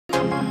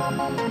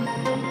Alright,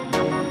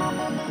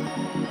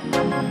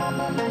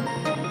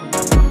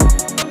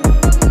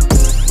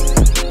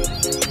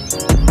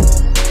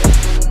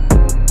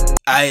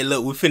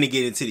 look, we finna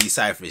get into these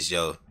ciphers,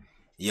 yo.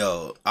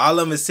 Yo, all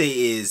I'm gonna say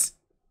is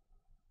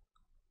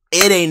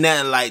it ain't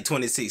nothing like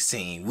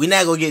 2016. We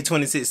not gonna get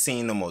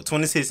 2016 no more.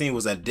 2016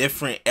 was a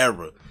different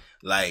era.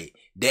 Like,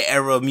 that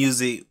era of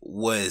music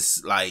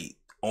was like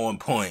on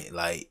point.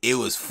 Like, it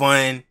was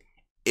fun.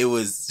 It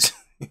was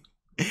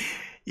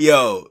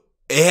yo,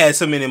 it had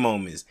so many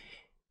moments.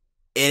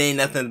 It ain't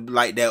nothing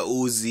like that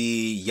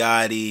Uzi,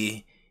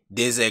 Yachty,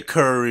 Denzel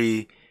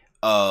Curry,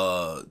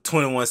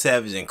 21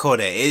 Savage and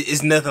Kodak.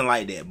 It's nothing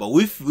like that. But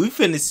we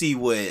finna see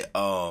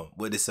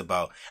what it's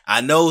about.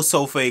 I know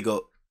SoFaygo.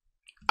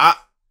 I'm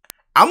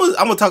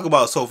gonna talk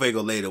about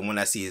SoFaygo later when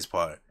I see his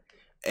part.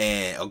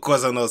 And of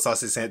course I know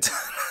Saucy Santana.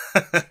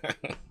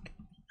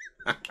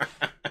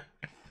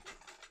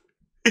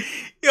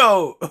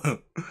 Yo,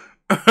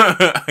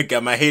 I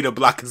got my hater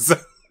blockers.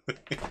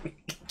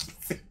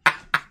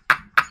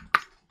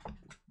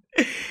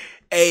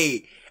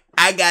 Hey,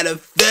 I gotta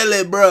feel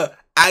it, bro.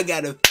 I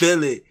gotta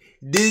feel it.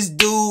 This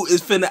dude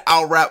is finna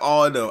out rap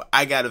all of them.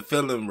 I gotta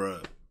feel him, bro.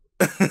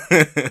 Alright,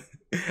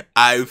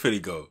 we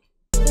finna go.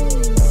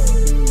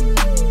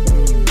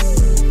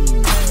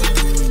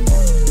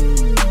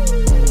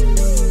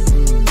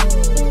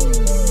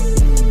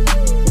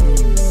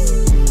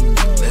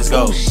 Let's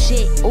go. Ooh,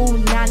 shit, ooh,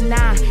 nah,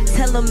 nah.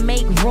 Tell him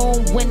make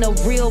room when a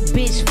real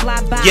bitch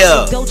fly by.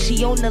 Yeah.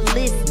 Doechii on the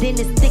list, then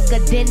it's thicker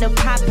than the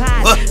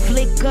Popeye.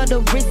 Flick of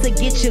the wrist to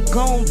get you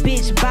gone,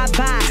 bitch,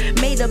 bye-bye.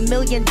 Made $1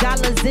 million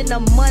in a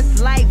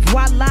month, like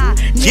voila.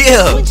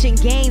 Yeah. Switching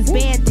games,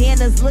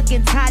 bandanas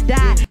looking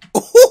tie-dye.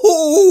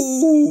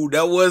 Ooh,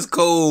 that was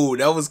cold.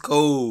 That was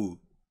cold.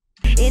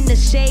 In the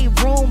shade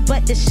room,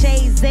 but the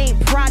shades ain't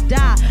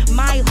Prada.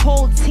 My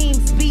whole team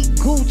speak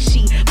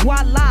Gucci.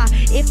 Voila,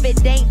 if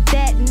it ain't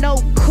that, no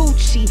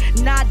coochie.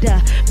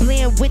 Nada,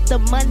 blend with the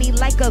money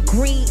like a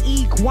green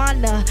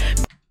iguana.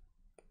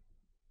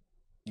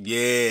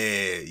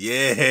 Yeah,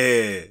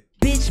 yeah.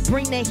 Bitch,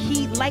 bring the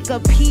heat like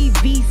a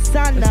PV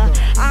sauna.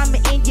 I'm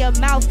in your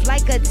mouth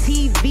like a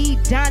TV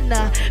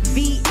Donna.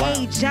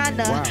 VA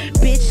Jana.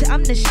 Bitch,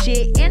 I'm the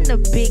shit and the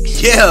big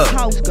shit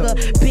talker.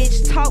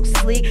 Bitch, talk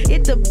slick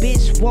if the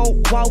bitch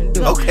won't walk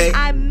up. Okay.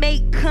 I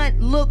make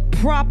cunt look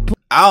proper.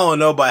 I don't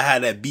know about how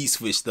that beat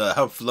switched up.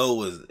 Her flow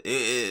was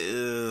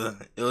it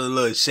was a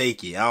little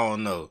shaky. I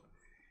don't know.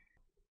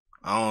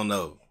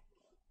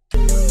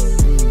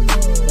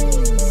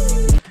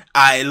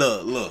 Alright,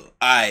 look.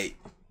 Alright.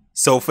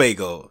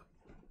 SoFaygo.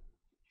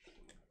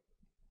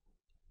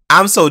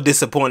 I'm so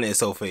disappointed in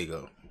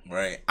SoFaygo,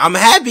 right? I'm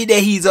happy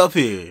that he's up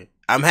here.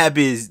 But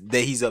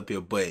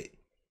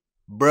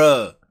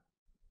bruh,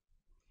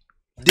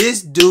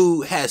 this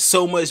dude has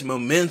so much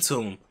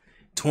momentum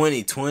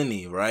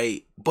 2020,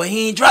 right? But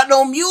he ain't dropped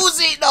no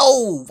music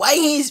though. Why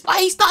he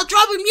stop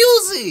dropping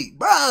music,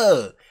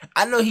 bruh?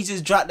 I know he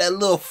just dropped that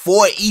little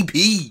 4 EP,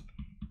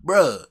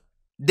 bruh.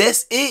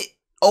 That's it?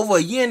 Over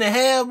a year and a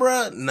half,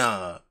 bruh?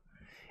 Nah.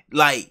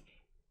 Like,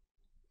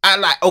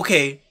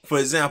 okay, for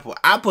example,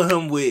 I put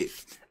him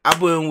with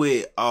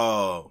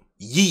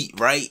Yeet,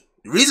 right?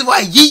 The reason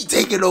why Yeet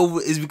taking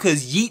over is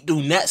because Yeet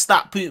do not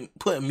stop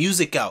putting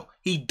music out.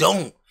 He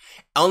don't.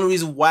 The only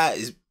reason why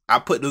is I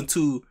put them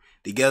two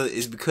together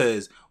is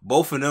because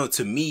both of them,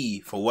 to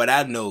me, for what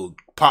I know,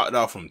 popped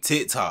off from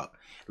TikTok.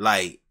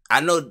 Like, I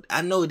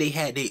know they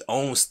had their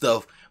own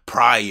stuff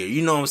prior.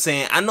 You know what I'm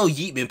saying? I know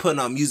Yeet been putting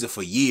out music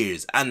for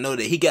years. I know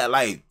that he got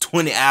like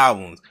 20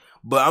 albums.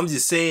 But I'm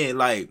just saying,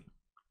 like,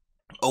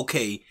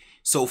 okay,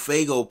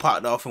 SoFaygo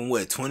popped off in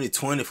what,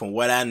 2020 from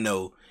what I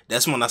know.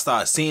 That's when I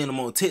started seeing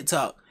him on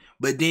TikTok.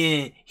 But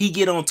then he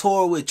get on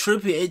tour with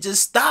Trippy and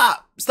just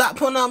stop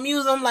putting out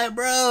music. I'm like,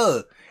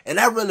 bruh. And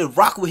I really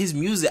rock with his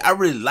music. I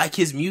really like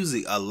his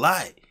music a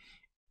lot.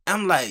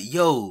 I'm like,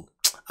 yo,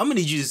 I'm gonna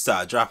need you to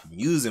start dropping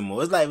music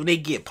more. It's like when they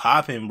get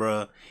popping,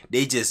 bruh,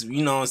 they just,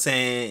 you know what I'm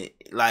saying?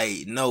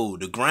 Like, no,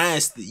 the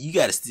grind, you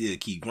gotta still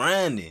keep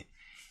grinding.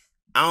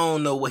 I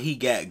don't know what he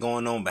got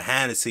going on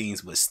behind the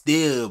scenes, but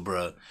still,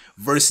 bro.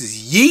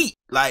 Versus Yeet,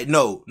 like,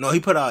 no,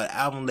 he put out an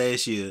album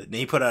last year, then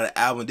he put out an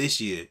album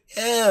this year.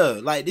 Yeah,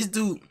 like, this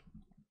dude,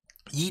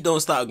 Yeet don't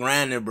stop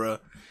grinding, bro.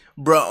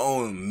 Bro,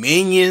 on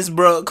Minions,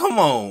 bro. Come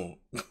on.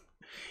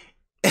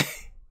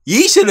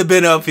 Yeet should have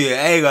been up here.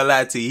 I ain't gonna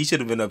lie to you. He should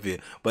have been up here.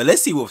 But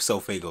let's see what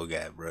SoFaygo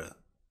got, bro.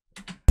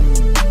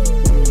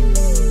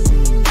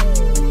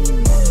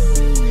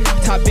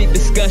 Topic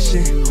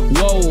discussion.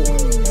 Whoa.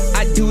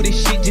 I do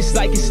this shit just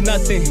like it's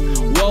nothing.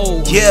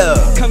 Whoa. Yeah.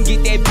 Come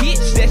get that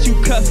bitch that you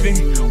cuffing.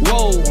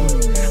 Whoa.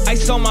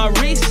 Ice on my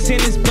wrist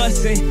and it's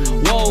busting.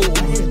 Whoa.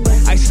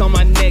 Ice on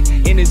my neck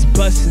and it's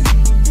busting.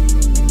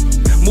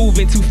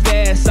 Moving too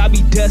fast, I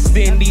be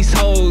dusting these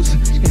hoes.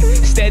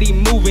 Steady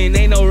moving,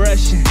 ain't no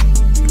rushing.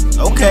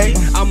 Okay.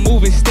 I'm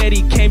moving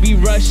steady, can't be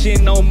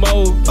rushing no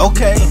more.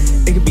 Okay.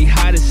 It could be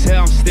hot as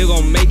hell, I'm still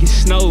gonna make it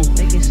snow.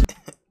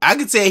 I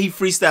can tell he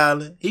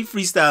freestyling. He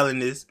freestyling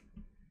this.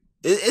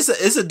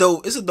 It's a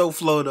dope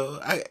flow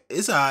though.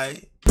 It's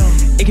alright.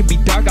 It can be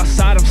dark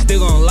outside, I'm still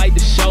gonna light the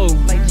show.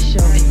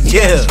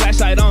 Yeah. His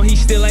flashlight on, he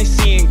still ain't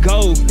seeing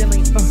gold.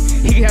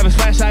 He can have his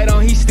flashlight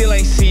on, he still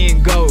ain't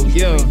seeing gold.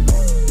 Yeah.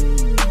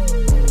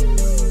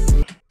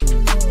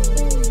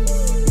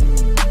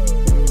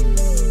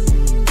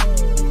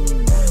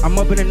 I'm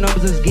up in the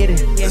numbers, let's get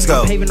it. Let's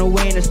go. I'm paving the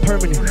way and it's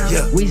permanent.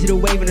 Yeah. Weezy the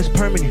wave and it's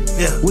permanent.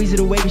 Yeah. Weezy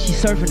the wave and she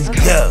surfing it.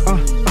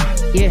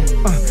 Yeah.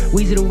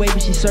 Weezy the wave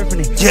and she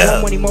surfing it. Yeah.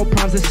 More money, more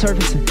problems, it's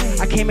surfacing.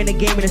 I came in the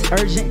game and it's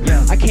urgent.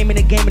 I came in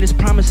the game and it's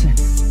promising.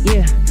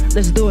 Yeah,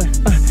 let's do it.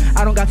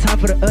 I don't got time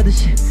for the other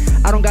shit.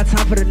 I don't got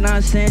time for the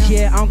nonsense.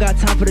 Yeah, I don't got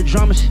time for the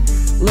drama shit.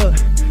 Look,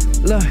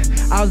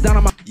 I was down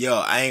on my. Yo,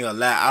 I ain't gonna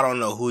lie. I don't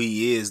know who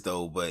he is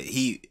though, but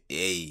he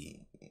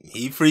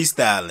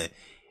freestyling.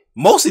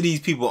 Most of these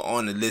people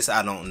on the list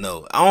I don't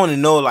know. I only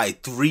know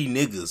like 3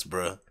 niggas,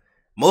 bruh.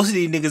 Most of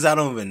these niggas I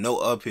don't even know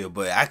up here,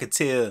 but I could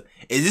tell.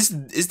 Is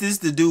this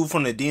the dude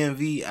from the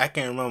DMV? I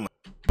can't remember.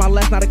 My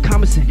last night of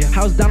Commerson.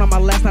 I was down on my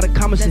last night of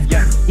Commerson.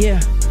 Yeah.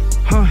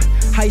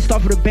 How you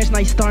start from the bench, now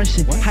you starting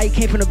shit. How you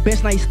came from the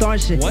bench, now you starting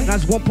shit. Now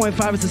it's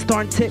 1.5, it's a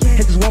starting tip.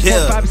 Hit this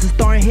 1.5, it's a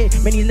starting hit.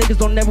 Many niggas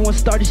don't never want to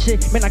start this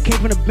shit. Man, I came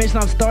from the bench, now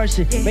I'm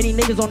starting shit. Many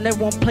niggas don't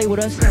never want to play with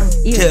us.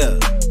 Yeah.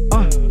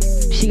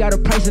 She got a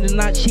price and it's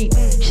not cheap.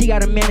 She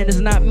got a man and it's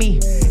not me.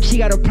 She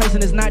got a price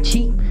and it's not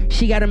cheap.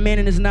 She got a man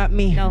and it's not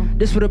me. No.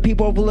 This for the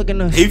people overlooking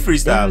us. He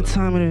freestyle.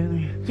 Time of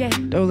it. Yeah.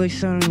 That was like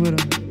sounding with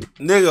him.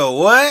 Nigga,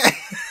 what?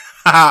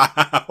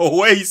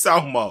 What he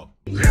talking about?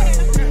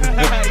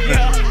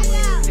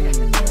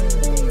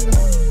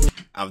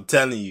 I'm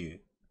telling you,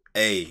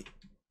 hey,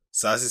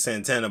 Saucy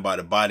Santana about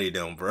to body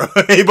them, bro.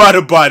 He about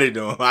to body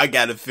them. I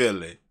got a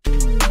feeling.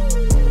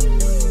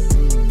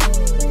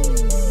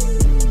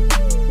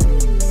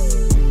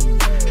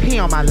 He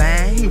on my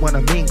line, he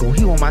wanna mingle.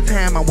 He on my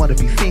time, I wanna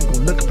be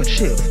single. Looking for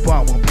chips, boy,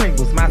 I want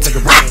Pringles. My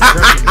nigga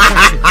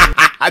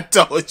I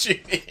told you.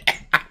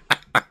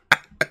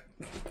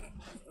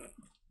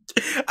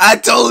 I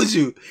told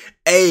you.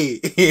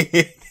 Hey.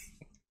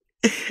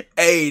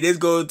 Hey, let's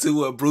go to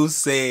what Bruce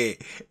said.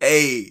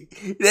 Hey,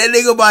 that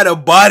nigga about to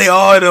body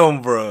all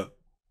them, bro.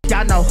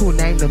 Y'all know who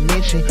name to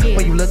mention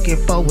when you looking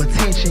for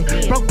attention.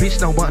 Broke bitch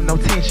don't want no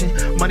tension.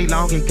 Money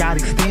long and got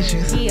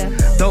extensions.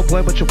 Dope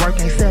boy, but your work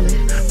ain't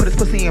selling. Put his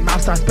pussy in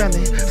mouth, start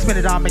spelling. Spend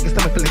it all, make his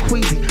stomach feeling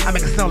queasy. I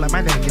make it sound like my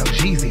name, Young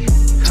Jeezy.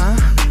 Young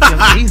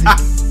Jeezy.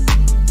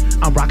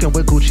 I'm rocking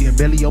with Gucci and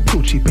Billy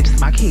O'Poochie. Bitches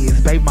my kids,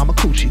 baby mama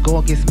coochie. Go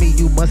against me,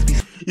 you must be.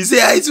 You see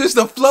how he switched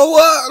the flow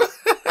up?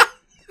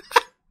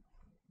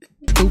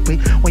 Stupid.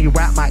 When you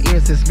rap my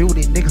ears, it's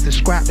muted. Niggas is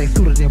scrap, they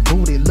suited and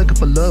booted. Looking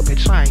for love and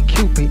trying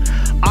Cupid.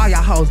 All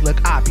y'all hoes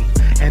look oppy,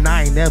 and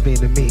I ain't never in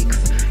the mix.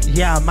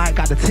 Yeah, I might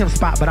got the 10th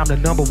spot, but I'm the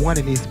 #1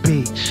 in this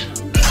bitch.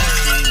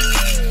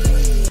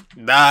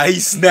 Nah, he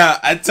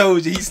snapped. I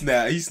told you he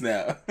snapped. He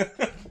snapped.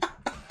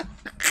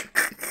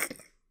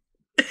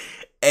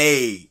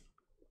 Hey,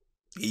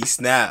 he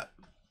snapped.